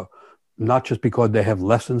 Not just because they have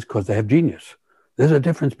lessons, because they have genius. There's a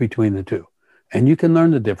difference between the two. And you can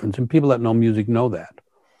learn the difference. And people that know music know that.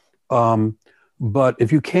 But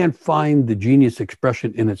if you can't find the genius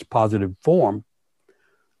expression in its positive form,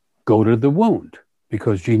 go to the wound,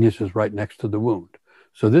 because genius is right next to the wound.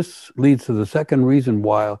 So this leads to the second reason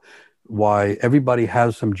why everybody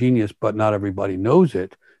has some genius, but not everybody knows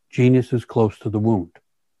it. Genius is close to the wound.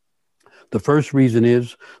 The first reason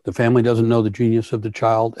is the family doesn't know the genius of the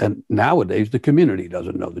child, and nowadays the community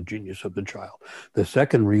doesn't know the genius of the child. The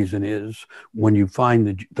second reason is when you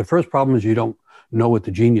find the first problem is you don't know what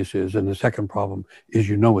the genius is, and the second problem is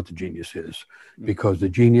you know what the genius is, because the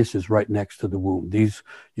genius is right next to the wound. These,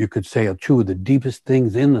 you could say, are two of the deepest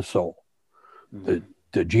things in the soul.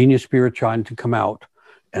 The genius spirit trying to come out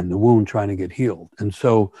and the wound trying to get healed. And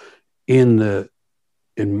so in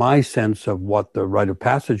my sense of what the rite of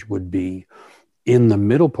passage would be, in the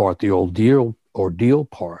middle part, the ordeal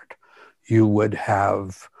part, you would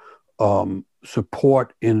have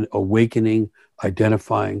support in awakening,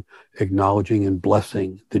 identifying, acknowledging, and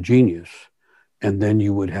blessing the genius. And then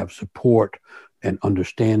you would have support and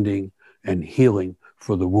understanding and healing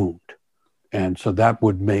for the wound. And so that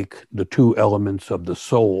would make the two elements of the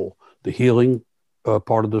soul, the healing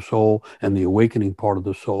part of the soul and the awakening part of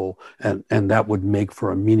the soul, and that would make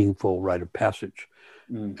for a meaningful rite of passage.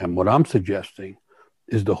 And what I'm suggesting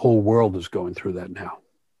is the whole world is going through that now.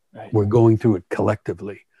 Right. We're going through it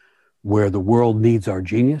collectively, where the world needs our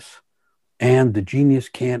genius, and the genius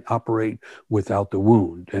can't operate without the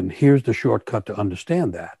wound. And here's the shortcut to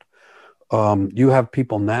understand that. You have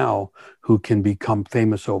people now who can become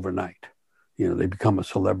famous overnight. You know, they become a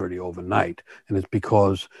celebrity overnight, and it's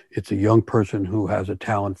because it's a young person who has a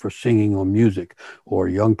talent for singing or music, or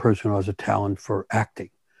a young person who has a talent for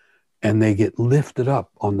acting, and they get lifted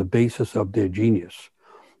up on the basis of their genius,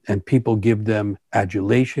 and people give them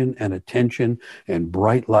adulation and attention and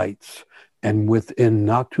bright lights, and within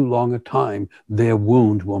not too long a time, their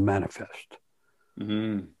wound will manifest.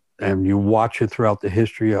 Mm-hmm. And you watch it throughout the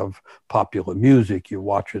history of popular music. You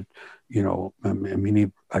watch it, you know, I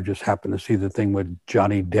mean, I just happened to see the thing with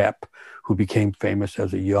Johnny Depp, who became famous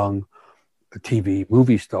as a young TV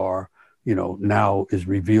movie star, you know, now is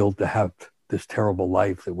revealed to have this terrible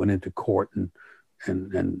life that went into court,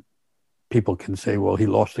 and people can say, well, he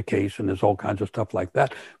lost the case, and there's all kinds of stuff like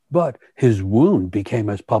that. But his wound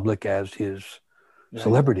became as public as his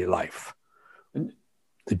celebrity life.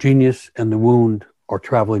 The genius and the wound are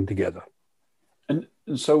traveling together. And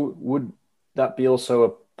so would that be also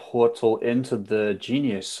a portal into the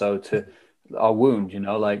genius? So to our wound, you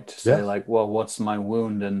know, like to say like, well, what's my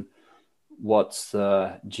wound and what's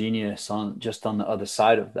the genius on the other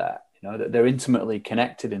side of that? You know, that they're intimately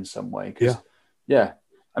connected in some way. I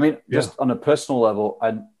mean, just on a personal level,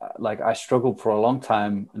 I struggled for a long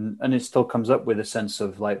time, and it still comes up with a sense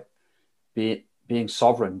of like being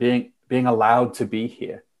sovereign, being allowed to be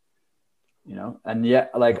here. You know, and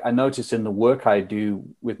yet, like I notice in the work I do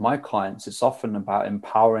with my clients, it's often about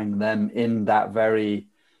empowering them in that very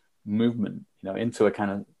movement, you know, into a kind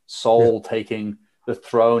of soul taking the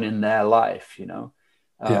throne in their life, you know.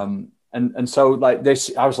 And so like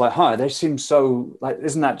this, I was like, they seem so like,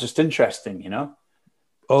 isn't that just interesting, you know?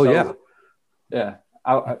 Oh, so,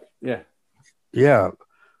 yeah.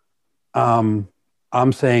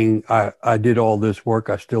 I'm saying I did all this work.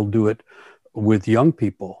 I still do it with young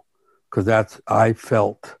people, because I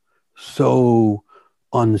felt so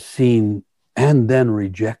unseen and then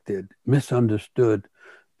rejected, misunderstood,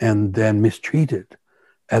 and then mistreated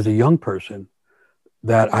as a young person,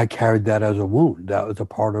 that I carried that as a wound. That was a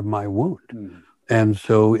part of my wound. And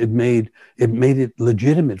so it made it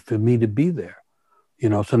legitimate for me to be there. You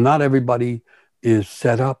know, so not everybody is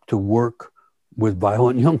set up to work with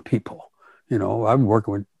violent young people. You know, I'm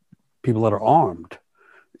working with people that are armed.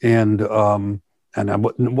 And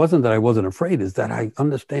it wasn't that I wasn't afraid, is that I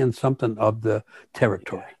understand something of the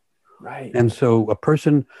territory. Yeah, right. And so a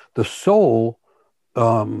person, the soul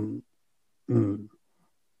will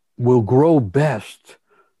grow best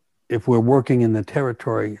if we're working in the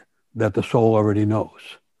territory that the soul already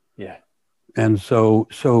knows. Yeah. And so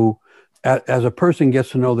as a person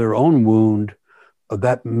gets to know their own wound,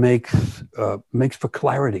 that makes for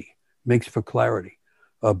clarity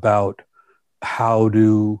about how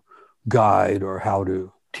to guide or how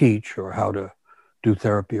to teach or how to do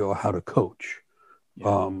therapy or how to coach.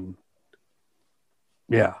 Yeah.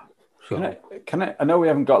 Yeah. So I know we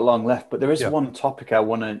haven't got long left, but there is Yeah. one topic I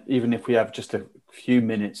want to, even if we have just a few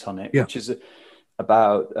minutes on it, Yeah. which is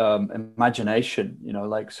about imagination,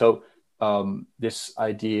 this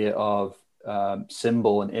idea of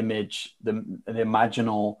symbol and image, the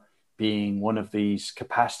imaginal being one of these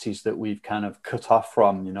capacities that we've kind of cut off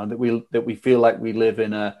from, that we feel like we live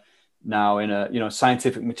in a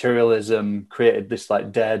scientific materialism created this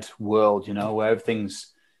like dead world, where everything's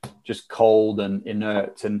just cold and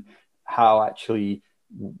inert, and how actually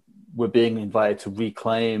we're being invited to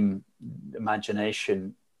reclaim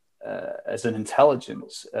imagination as an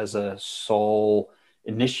intelligence, as a soul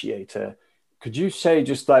initiator. Could you say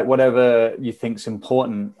just like whatever you think's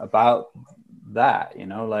important about that,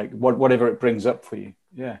 like whatever it brings up for you?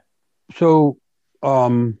 Yeah. So,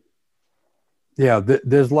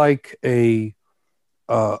 there's like a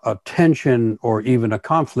tension or even a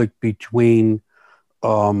conflict between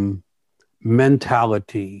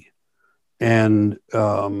mentality and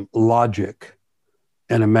logic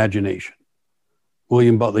and imagination.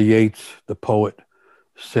 William Butler Yeats, the poet,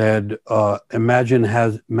 said,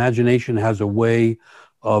 imagination has a way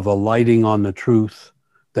of alighting on the truth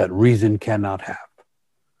that reason cannot have.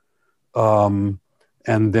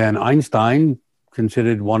 And then Einstein,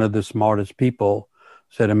 considered one of the smartest people,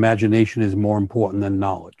 said imagination is more important than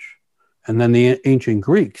knowledge. And then the ancient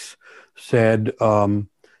Greeks said,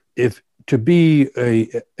 if to be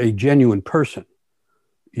a genuine person,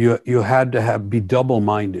 you had to be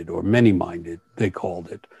double-minded or many-minded, they called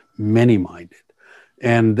it, many-minded.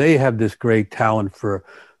 And they have this great talent for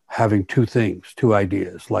having two things, two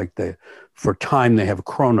ideas. Like for time, they have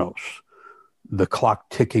chronos, the clock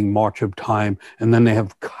ticking march of time. And then they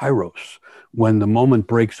have kairos, when the moment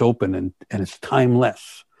breaks open and it's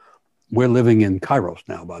timeless. We're living in kairos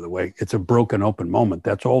now, by the way. It's a broken open moment.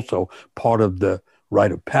 That's also part of the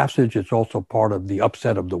rite of passage. It's also part of the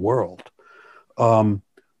upset of the world.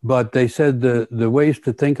 But they said the ways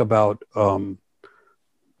to think about,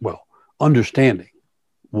 understanding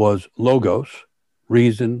was logos,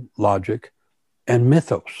 reason, logic, and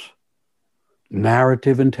mythos,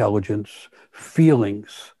 narrative intelligence,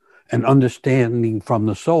 feelings, and understanding from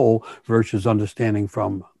the soul versus understanding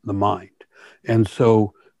from the mind. And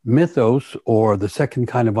so mythos, or the second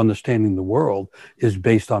kind of understanding the world, is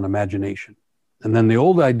based on imagination. And then the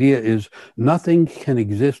old idea is nothing can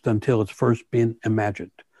exist until it's first been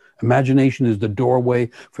imagined. Imagination is the doorway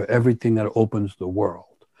for everything that opens the world.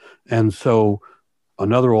 And so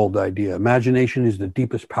another old idea, imagination is the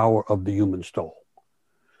deepest power of the human soul.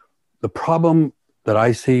 The problem that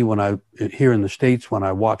I see here in the States, when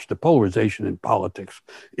I watch the polarization in politics,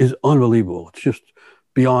 is unbelievable. It's just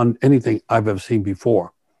beyond anything I've ever seen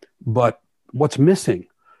before. But what's missing?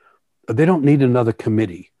 They don't need another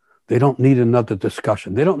committee. They don't need another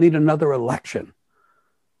discussion. They don't need another election.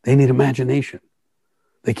 They need imagination.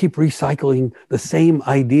 They keep recycling the same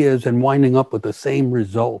ideas and winding up with the same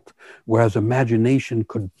result, whereas imagination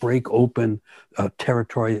could break open a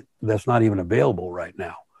territory that's not even available right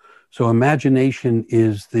now. So imagination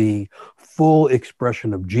is the full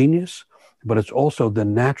expression of genius, but it's also the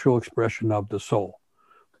natural expression of the soul.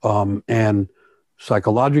 And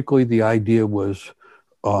psychologically, the idea was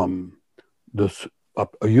a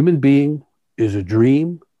human being is a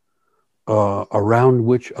dream around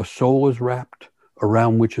which a soul is wrapped,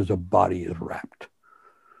 around which a body is wrapped.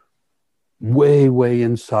 Way, way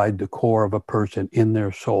inside the core of a person, in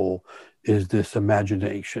their soul, is this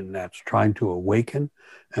imagination that's trying to awaken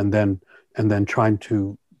and then trying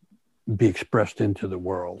to be expressed into the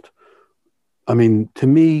world. I mean, to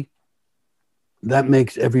me, that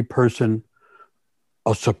makes every person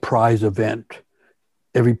a surprise event,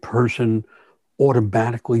 every person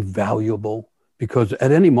automatically valuable, because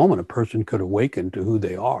at any moment a person could awaken to who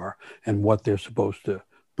they are and what they're supposed to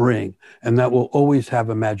bring, and that will always have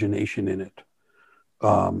imagination in it.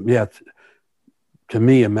 To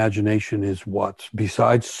me, imagination is what's,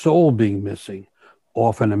 besides soul being missing,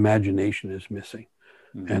 often imagination is missing.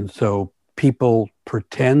 Mm-hmm. And so people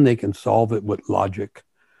pretend they can solve it with logic,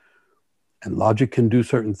 and logic can do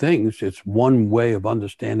certain things. It's one way of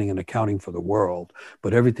understanding and accounting for the world,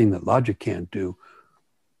 but everything that logic can't do,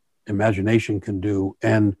 imagination can do.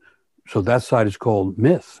 And so that side is called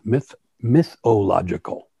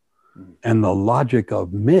mythological. Mm-hmm. And the logic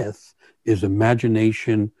of myth is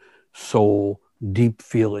imagination, soul, deep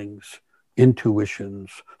feelings, intuitions,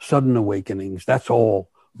 sudden awakenings. That's all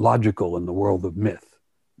logical in the world of myth,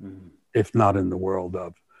 mm-hmm. if not in the world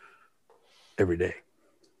of every day.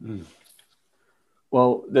 Mm.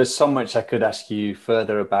 Well, there's so much I could ask you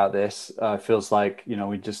further about this. It feels like,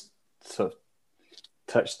 we just sort of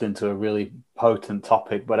touched into a really potent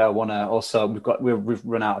topic, but I want to also, we've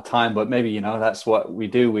run out of time, but maybe, that's what we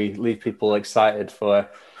do. We leave people excited for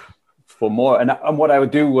more. And what I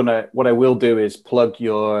will do is plug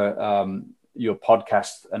your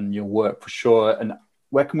podcast and your work for sure. And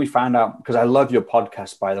where can we find out? Because I love your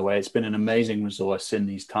podcast, by the way. It's been an amazing resource in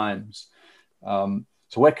these times.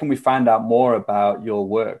 So where can we find out more about your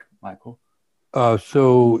work, Michael?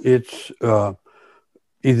 So it's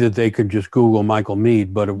either they could just Google Michael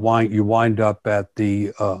Meade, but you wind up at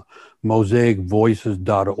the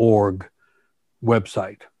mosaicvoices.org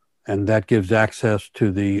website, and that gives access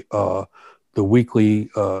to the weekly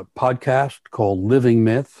podcast called Living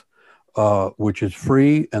Myth, which is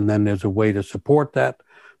free. And then there's a way to support that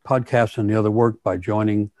podcast and the other work by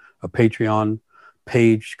joining a Patreon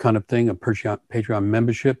page kind of thing, a Patreon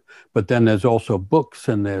membership. But then there's also books,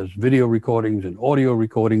 and there's video recordings and audio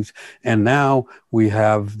recordings. And now we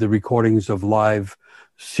have the recordings of live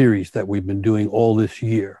series that we've been doing all this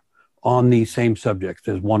year on these same subjects.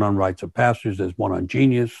 There's one on rights of pastors, there's one on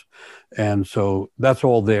genius. And so that's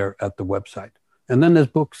all there at the website. And then there's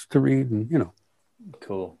books to read and,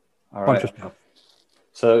 Cool. All bunch right. of stuff.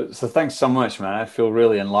 So thanks so much, man. I feel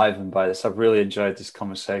really enlivened by this. I've really enjoyed this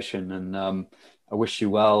conversation, and I wish you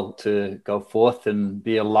well to go forth and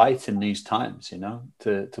be a light in these times,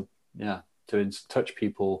 to touch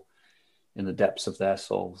people in the depths of their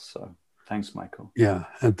souls. So thanks, Michael. Yeah.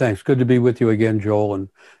 And thanks. Good to be with you again, Joel,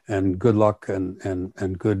 and good luck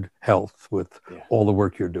and good health with all the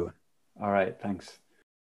work you're doing. All right. Thanks.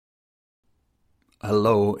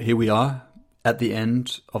 Hello. Here we are at the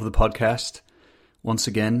end of the podcast. Once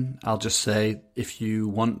again, I'll just say, if you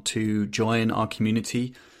want to join our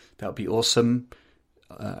community, that would be awesome.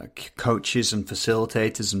 Coaches and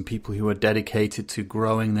facilitators and people who are dedicated to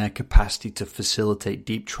growing their capacity to facilitate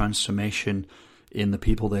deep transformation in the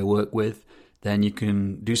people they work with, then you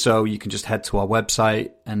can do so. You can just head to our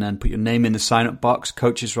website and then put your name in the sign-up box.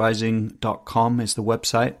 coachesrising.com is the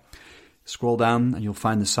website. Scroll down and you'll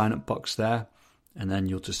find the sign-up box there, and then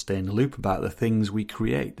you'll just stay in the loop about the things we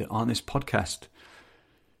create that aren't this podcast.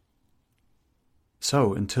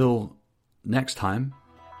 So until next time,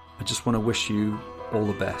 I just want to wish you all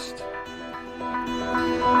the best.